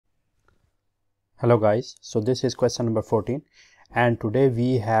Hello guys, so this is question number 14 and today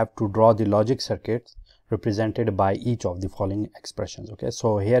we have to draw the logic circuits represented by each of the following expressions. Okay,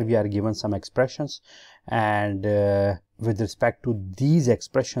 so here we are given some expressions and with respect to these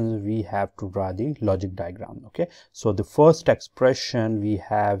expressions we have to draw the logic diagram. Okay, so the first expression we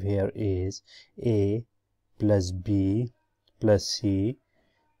have here is a plus b plus c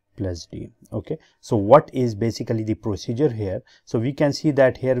plus d. Okay, so what is basically the procedure here? So we can see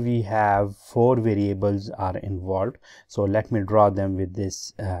that here we have 4 variables are involved. So let me draw them with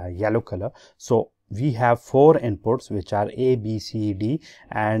this yellow color. So we have 4 inputs which are a, b, c, d,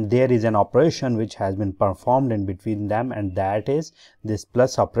 and there is an operation which has been performed in between them, and that is this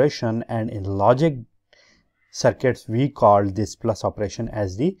plus operation. And in logic circuits we call this plus operation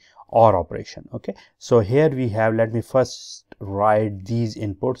as the OR operation. Okay, so here we have, let me first write these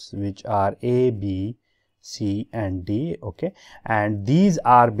inputs which are a, b, c and d. Okay, and these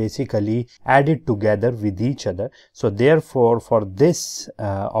are basically added together with each other. So therefore for this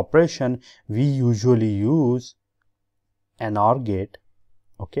operation we usually use an OR gate,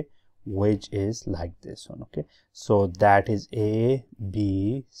 okay, which is like this one. Okay, so that is a,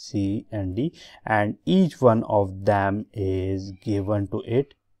 b, c and d, and each one of them is given to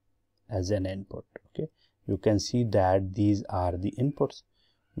it as an input. Okay, you can see that these are the inputs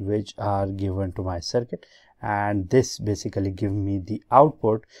which are given to my circuit, and this basically give me the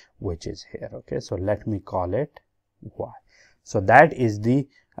output which is here. Okay, so let me call it y. So that is the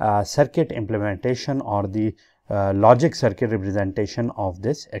circuit implementation or the logic circuit representation of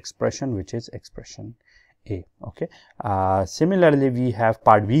this expression, which is expression A. Okay, similarly we have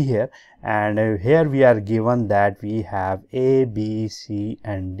part B here, and here we are given that we have A, B, C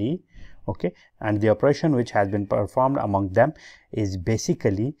and D. Okay, and the operation which has been performed among them is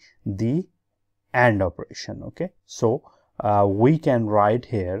basically the AND operation. Okay, so we can write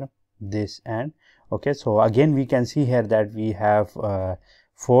here this AND. Okay, so again we can see here that we have 4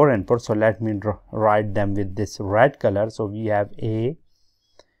 inputs. So let me write them with this red color. So we have A,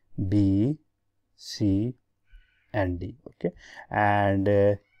 B, C and D. Okay, and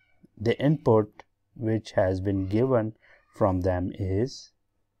the input which has been given from them is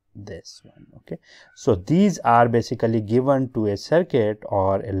this one. Okay, so these are basically given to a circuit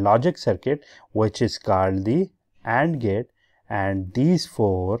or a logic circuit which is called the AND gate, and these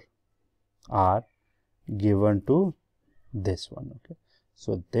 4 are given to this one. Okay,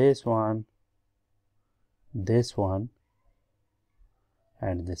 so this one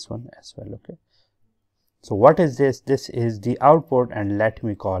and this one as well. Okay, so what is this? This is the output, and let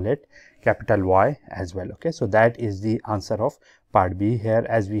me call it capital Y as well. Okay, so that is the answer of part B here,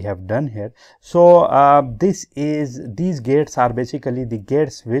 as we have done here. So these gates are basically the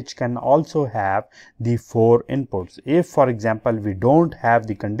gates which can also have the 4 inputs. If for example we don't have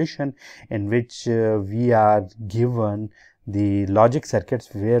the condition in which we are given the logic circuits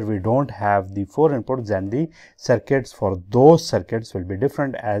where we don't have the 4 inputs, then the circuits for those circuits will be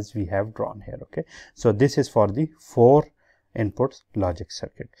different as we have drawn here. Okay, so this is for the 4 inputs logic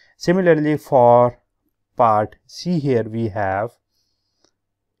circuit. Similarly for part C here we have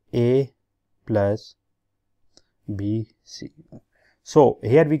A plus B, C. So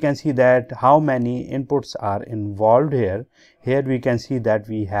here we can see that how many inputs are involved here. Here we can see that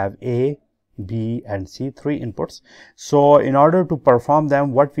we have A, B and C, 3 inputs. So in order to perform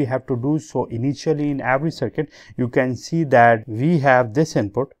them, what we have to do, so initially in every circuit you can see that we have this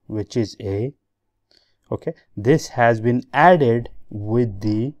input which is A. Okay, this has been added with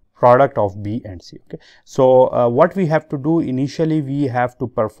the product of B and C. Okay, so what we have to do, initially we have to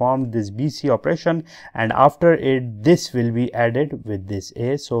perform this BC operation, and after it this will be added with this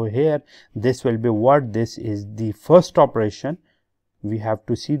A. So here this will be what, this is the first operation. We have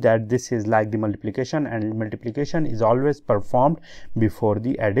to see that this is like the multiplication, and multiplication is always performed before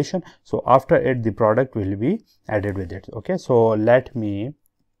the addition. So after it the product will be added with it. Okay, so let me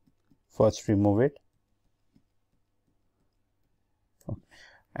first remove it. Okay.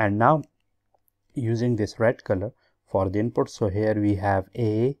 And now using this red color for the inputs, so here we have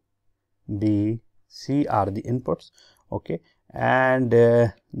A, B, C are the inputs. Okay, and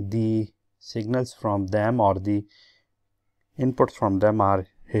the signals from them or the inputs from them are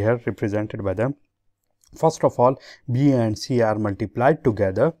here represented by them. First of all, B and C are multiplied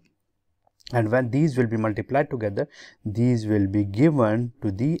together, and when these will be multiplied together, these will be given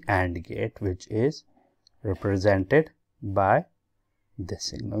to the AND gate, which is represented by the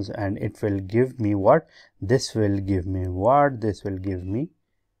signals, and it will give me what? This will give me what? This will give me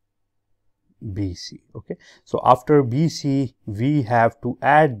BC. Okay, so after BC we have to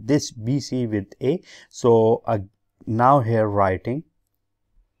add this BC with A. So now here writing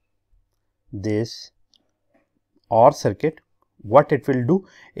this OR circuit, what it will do,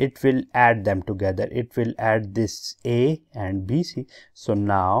 it will add them together. It will add this A and BC. So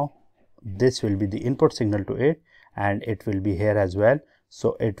now this will be the input signal to it, and it will be here as well.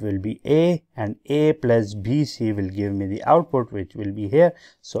 So it will be A, and A plus BC will give me the output, which will be here.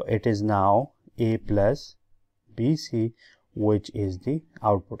 So it is now A plus BC, which is the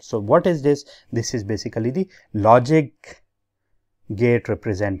output. So what is this? This is basically the logic gate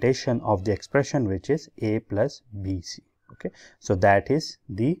representation of the expression, which is A plus BC. Okay, so that is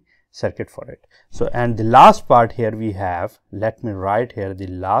the circuit for it. So, and the last part here we have, let me write here the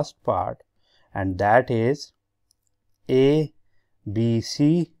last part, and that is A, B,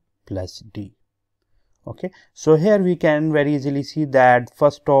 C plus D. Okay, so here we can very easily see that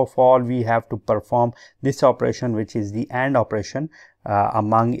first of all we have to perform this operation, which is the AND operation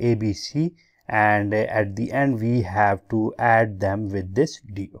among A, B, C, and at the end we have to add them with this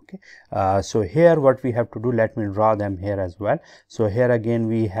D. Okay, so here what we have to do, let me draw them here as well. So here again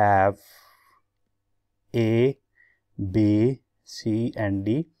we have A, B, C and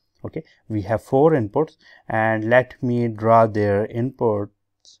D. Okay, we have 4 inputs, and let me draw their inputs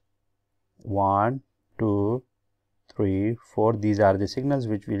 1, 2, 3, 4. These are the signals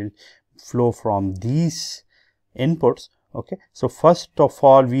which will flow from these inputs. Okay, so first of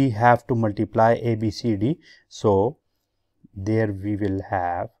all we have to multiply A, B, C, D. So there we will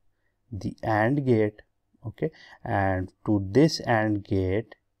have the AND gate. Okay, and to this AND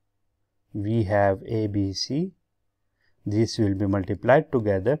gate we have A, B, C. This will be multiplied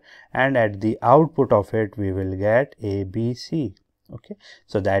together, and at the output of it we will get A, B, C. Okay,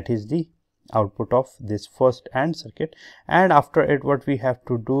 so that is the output of this first AND circuit. And after it, what we have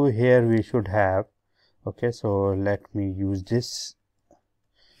to do here, we should have, okay, so let me use this.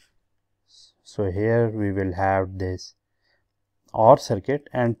 So here we will have this OR circuit,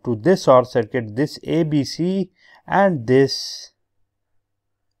 and to this OR circuit, this A, B, C and this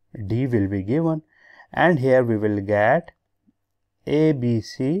D will be given, and here we will get A, B,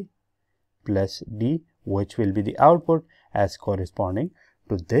 C plus D, which will be the output as corresponding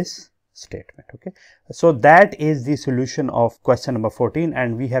to this statement. Okay, so that is the solution of question number 14,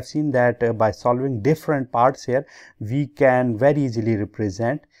 and we have seen that by solving different parts here, we can very easily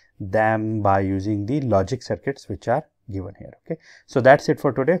represent them by using the logic circuits which are given here. Okay, so that's it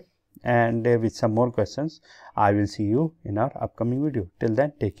for today, and with some more questions I will see you in our upcoming video. Till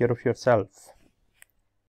then, take care of yourself.